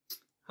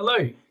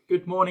Hello,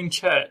 good morning,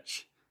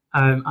 church.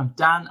 I'm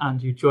Dan,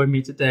 and you join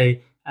me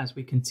today as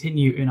we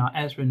continue in our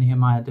Ezra and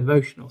Nehemiah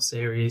devotional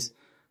series.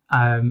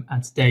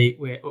 And today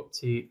we're up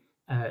to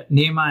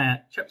Nehemiah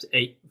chapter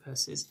 8,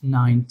 verses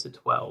 9 to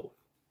 12.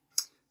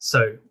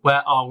 So,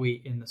 where are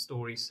we in the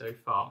story so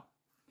far?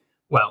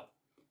 Well,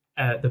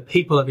 the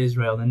people of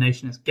Israel, the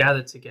nation, has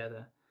gathered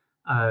together,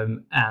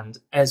 and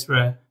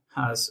Ezra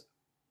has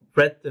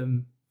read to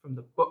them from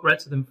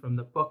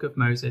the book of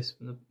Moses,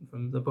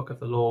 from the book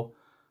of the law.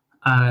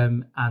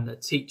 And the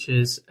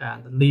teachers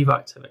and the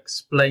Levites have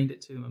explained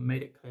it to them and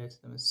made it clear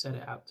to them and set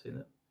it out to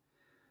them.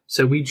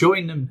 So we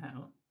join them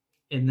now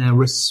in their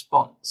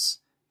response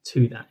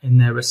to that, in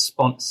their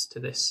response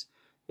to this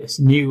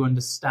new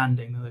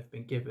understanding that they've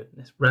been given,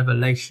 this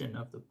revelation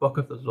of the book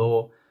of the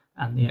law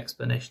and the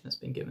explanation that's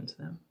been given to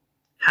them.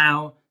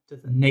 How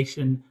does the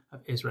nation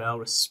of Israel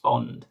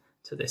respond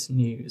to this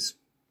news?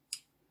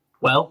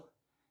 Well,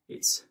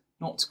 it's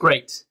not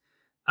great.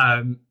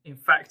 In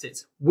fact,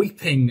 it's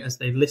weeping as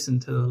they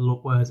listen to the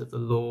words of the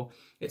law.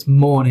 It's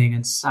mourning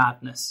and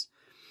sadness.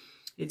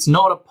 It's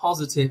not a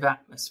positive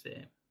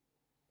atmosphere.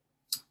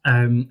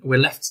 We're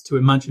left to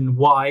imagine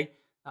why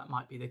that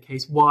might be the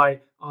case. Why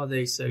are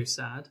they so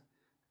sad?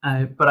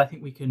 But I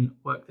think we can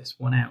work this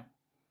one out.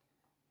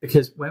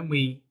 Because when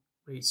we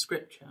read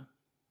scripture,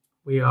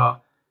 we are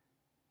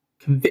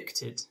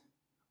convicted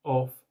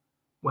of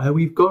where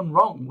we've gone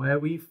wrong, where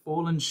we've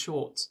fallen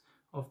short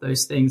of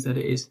those things that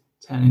it is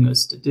telling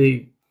us to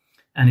do.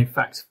 And in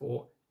fact,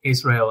 for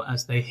Israel,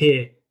 as they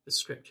hear the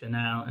scripture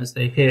now, as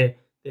they hear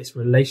this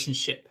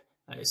relationship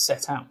that is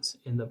set out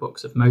in the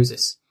books of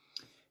Moses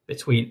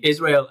between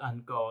Israel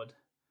and God,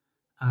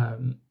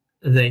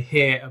 they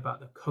hear about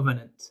the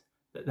covenant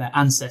that their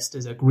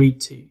ancestors agreed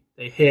to.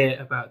 They hear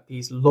about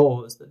these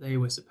laws that they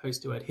were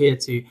supposed to adhere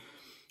to.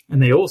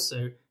 And they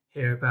also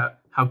hear about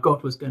how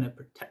God was going to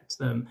protect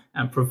them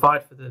and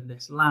provide for them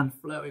this land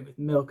flowing with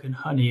milk and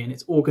honey, and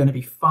it's all going to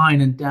be fine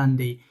and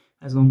dandy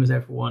as long as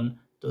everyone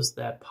does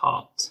their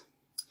part.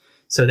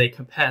 So they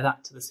compare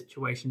that to the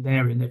situation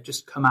they're in. They've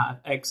just come out of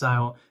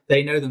exile.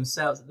 They know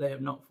themselves that they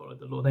have not followed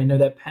the law. They know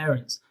their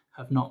parents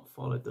have not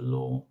followed the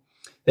law.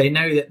 They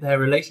know that their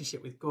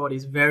relationship with God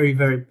is very,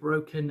 very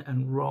broken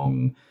and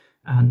wrong,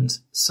 and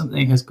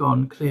something has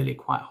gone clearly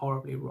quite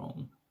horribly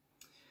wrong.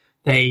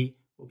 They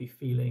will be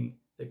feeling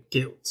the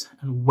guilt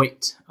and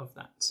weight of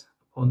that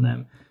upon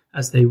them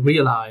as they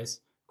realize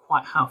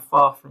quite how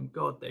far from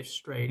God they've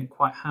strayed and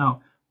quite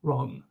how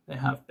wrong they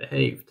have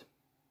behaved.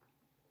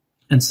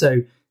 And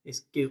so this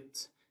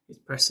guilt is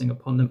pressing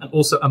upon them, and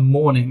also a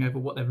mourning over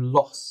what they've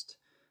lost,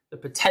 the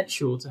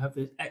potential to have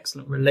this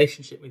excellent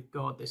relationship with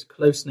God, this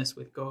closeness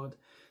with God,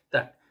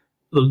 that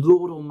the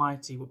Lord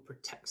Almighty will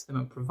protect them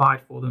and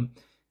provide for them,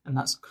 and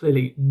that's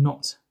clearly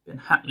not been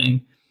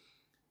happening.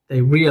 They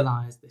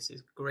realize this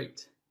is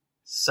great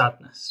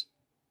sadness.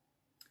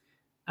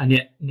 And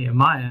yet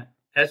Nehemiah,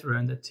 Ezra,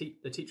 and the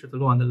teacher of the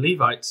law and the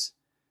Levites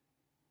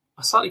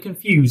are slightly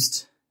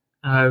confused.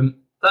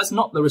 That's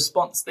not the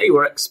response they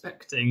were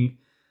expecting.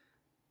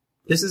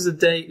 This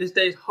day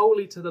is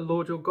holy to the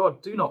Lord your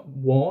God. Do not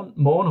mourn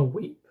or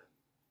weep.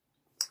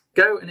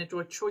 Go and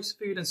enjoy choice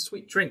food and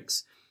sweet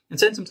drinks, and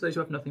send them to those who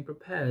have nothing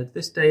prepared.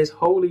 This day is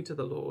holy to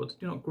the Lord.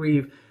 Do not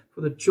grieve,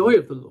 for the joy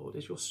of the Lord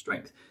is your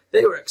strength.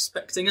 They were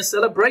expecting a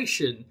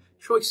celebration,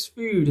 choice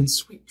food and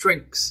sweet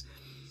drinks,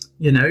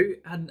 and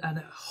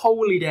a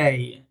holy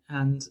day,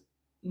 and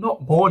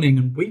not mourning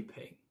and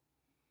weeping.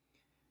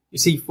 You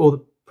see, for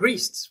the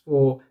priests,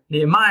 for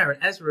Nehemiah and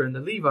Ezra and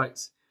the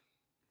Levites,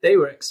 they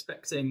were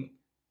expecting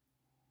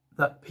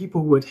that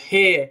people would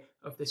hear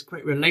of this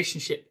great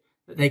relationship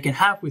that they can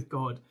have with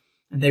God,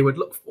 and they would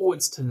look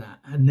forwards to that,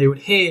 and they would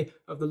hear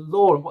of the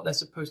law and what they're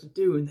supposed to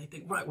do, and they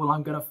think, right, well,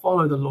 I'm going to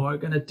follow the law, I'm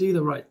going to do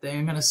the right thing,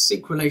 I'm going to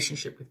seek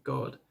relationship with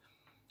God.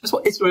 That's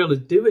what Israel is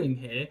doing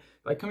here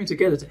by coming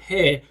together to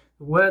hear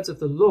the words of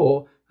the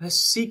law. They're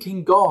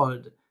seeking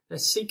God, they're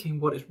seeking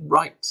what is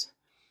right,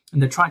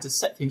 and they're trying to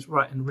set things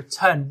right and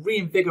return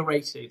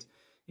reinvigorated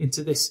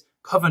into this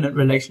covenant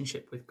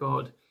relationship with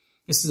God.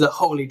 This is a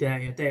holy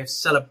day, a day of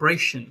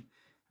celebration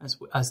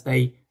as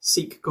they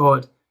seek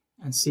God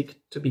and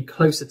seek to be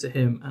closer to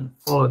him and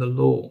follow the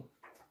law.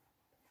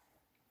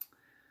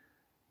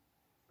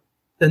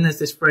 Then there's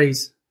this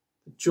phrase,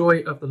 the joy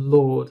of the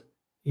Lord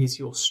is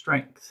your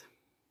strength.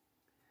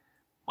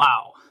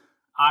 Wow,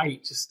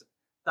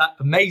 that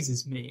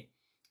amazes me.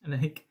 And I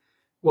think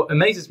what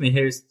amazes me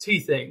here is two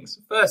things.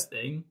 First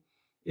thing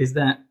is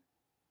that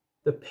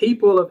the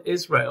people of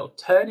Israel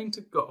turning to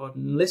God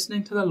and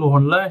listening to the law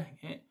and learning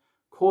it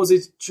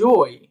causes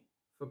joy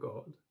for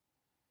God.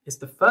 It's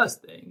the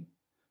first thing.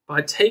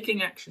 By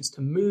taking actions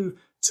to move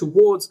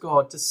towards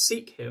God, to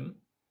seek him,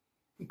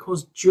 it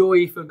causes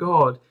joy for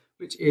God,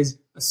 which is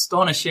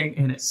astonishing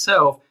in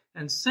itself.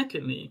 And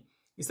secondly,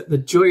 is that the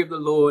joy of the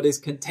Lord is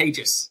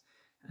contagious,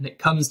 and it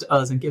comes to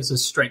us and gives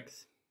us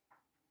strength,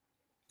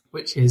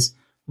 which is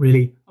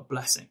really a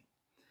blessing.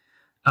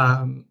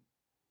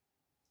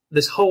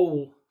 This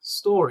whole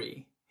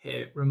story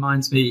here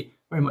reminds me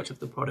very much of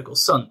the prodigal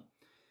son,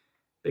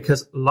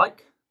 because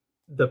like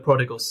the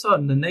prodigal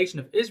son, the nation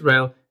of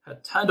Israel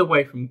had turned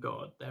away from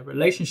God. Their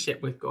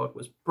relationship with God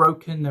was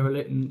broken. Their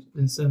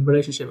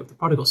relationship with the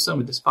prodigal son,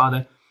 with his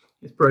father,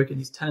 is broken.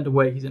 He's turned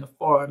away. He's in a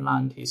foreign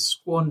land. He's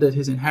squandered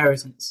his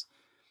inheritance.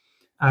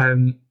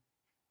 And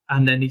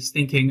then he's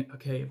thinking,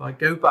 okay, if I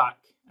go back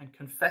and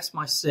confess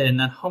my sin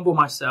and humble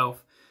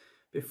myself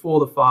before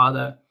the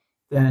Father,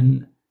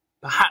 then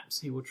perhaps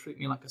he will treat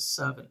me like a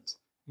servant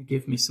and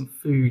give me some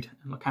food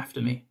and look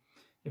after me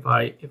if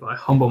I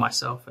humble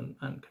myself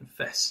and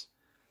confess.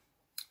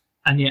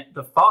 And yet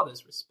the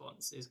Father's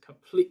response is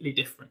completely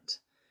different.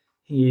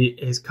 He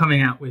is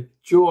coming out with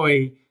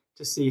joy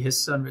to see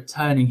his son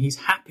returning. He's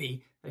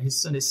happy that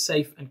his son is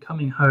safe and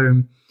coming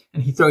home,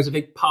 and he throws a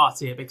big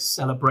party, a big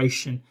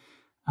celebration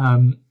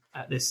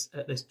at this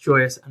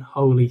joyous and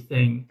holy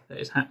thing that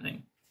is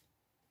happening.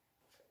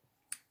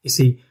 You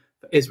see,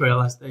 for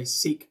Israel, as they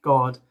seek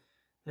God,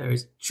 there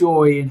is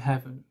joy in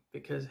heaven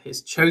because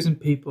his chosen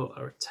people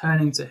are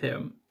returning to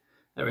him.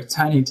 They're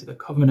returning to the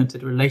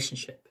covenanted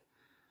relationship,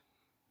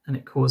 and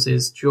it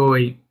causes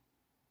joy.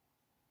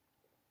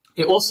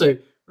 It also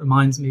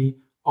reminds me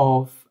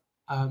of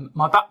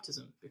my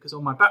baptism, because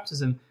on my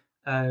baptism,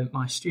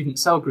 my student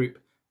cell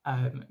group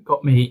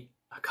got me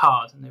a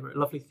card, and there were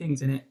lovely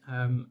things in it,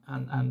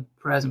 and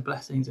prayers and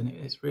blessings, and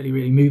it's really,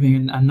 really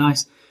moving and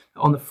nice.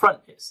 On the front,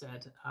 it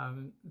said,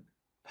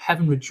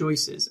 "Heaven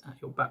rejoices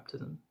at your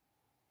baptism."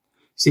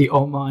 See,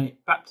 on my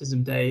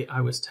baptism day,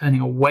 I was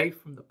turning away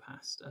from the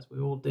past, as we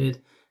all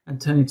did,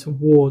 and turning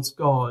towards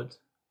God.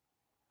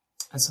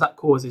 And so that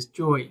causes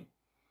joy.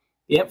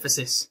 The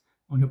emphasis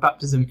on your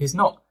baptism is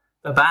not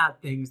the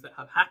bad things that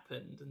have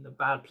happened and the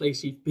bad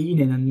place you've been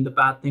in and the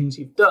bad things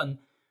you've done,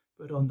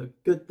 but on the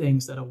good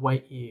things that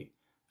await you,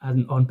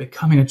 and on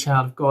becoming a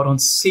child of God, on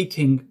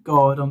seeking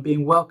God, on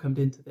being welcomed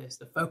into this.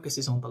 The focus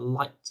is on the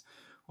light,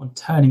 on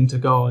turning to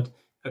God.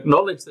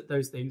 Acknowledge that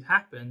those things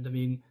happened. I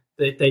mean,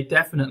 they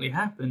definitely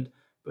happened,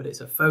 but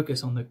it's a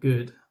focus on the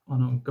good,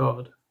 on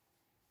God.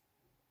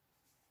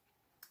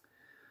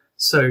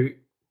 So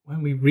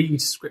when we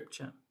read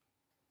Scripture,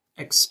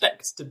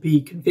 expect to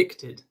be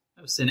convicted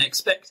of sin.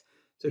 Expect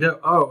to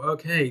go, oh,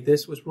 okay,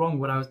 this was wrong,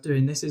 what I was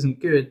doing. This isn't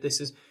good. This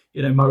is,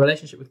 my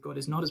relationship with God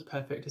is not as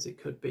perfect as it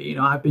could be.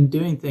 I've been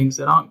doing things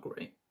that aren't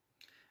great.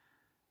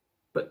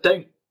 But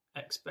don't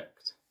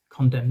expect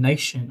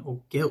condemnation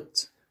or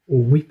guilt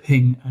or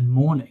weeping and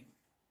mourning.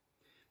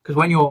 Because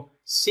when you're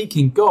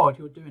seeking God,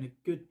 you're doing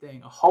a good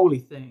thing, a holy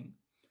thing.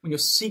 When you're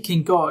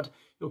seeking God,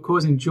 you're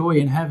causing joy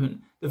in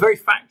heaven. The very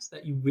fact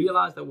that you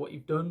realize that what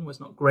you've done was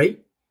not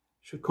great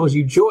should cause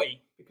you joy,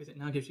 because it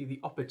now gives you the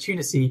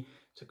opportunity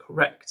to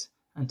correct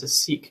and to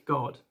seek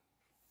God.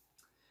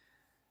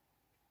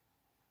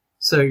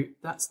 So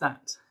that's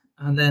that.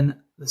 And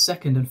then the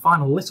second and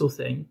final little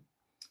thing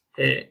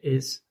here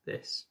is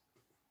this.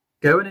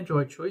 Go and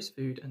enjoy choice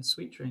food and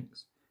sweet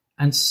drinks,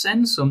 and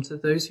send some to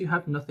those who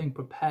have nothing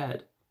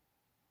prepared.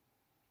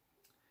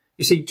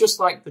 You see, just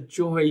like the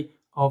joy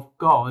of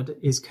God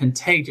is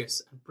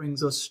contagious and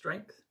brings us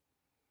strength,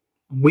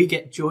 and we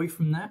get joy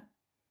from that,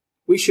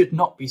 we should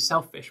not be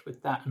selfish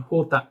with that and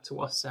hoard that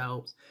to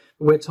ourselves.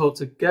 But we're told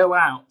to go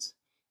out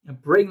and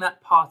bring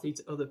that party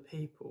to other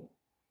people.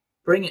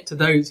 Bring it to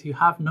those who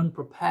have none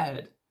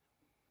prepared.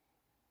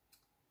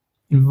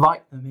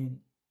 Invite them in.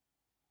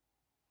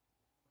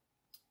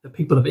 The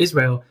people of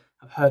Israel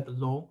have heard the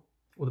law,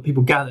 or the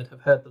people gathered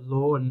have heard the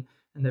law, and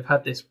they've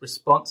had this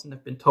response, and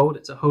they've been told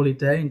it's a holy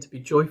day and to be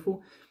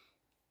joyful.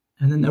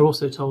 And then they're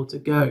also told to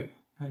go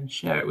and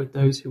share it with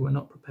those who were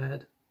not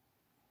prepared.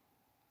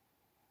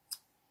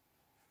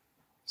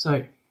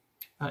 So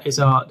that is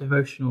our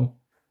devotional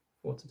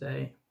for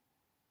today.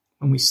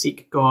 When we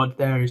seek God,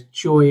 there is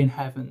joy in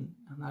heaven,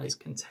 and that is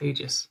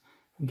contagious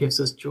and gives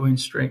us joy and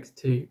strength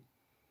too.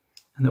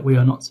 And that we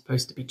are not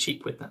supposed to be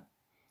cheap with that,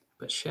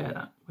 but share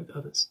that with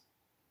others.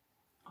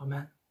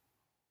 Amen.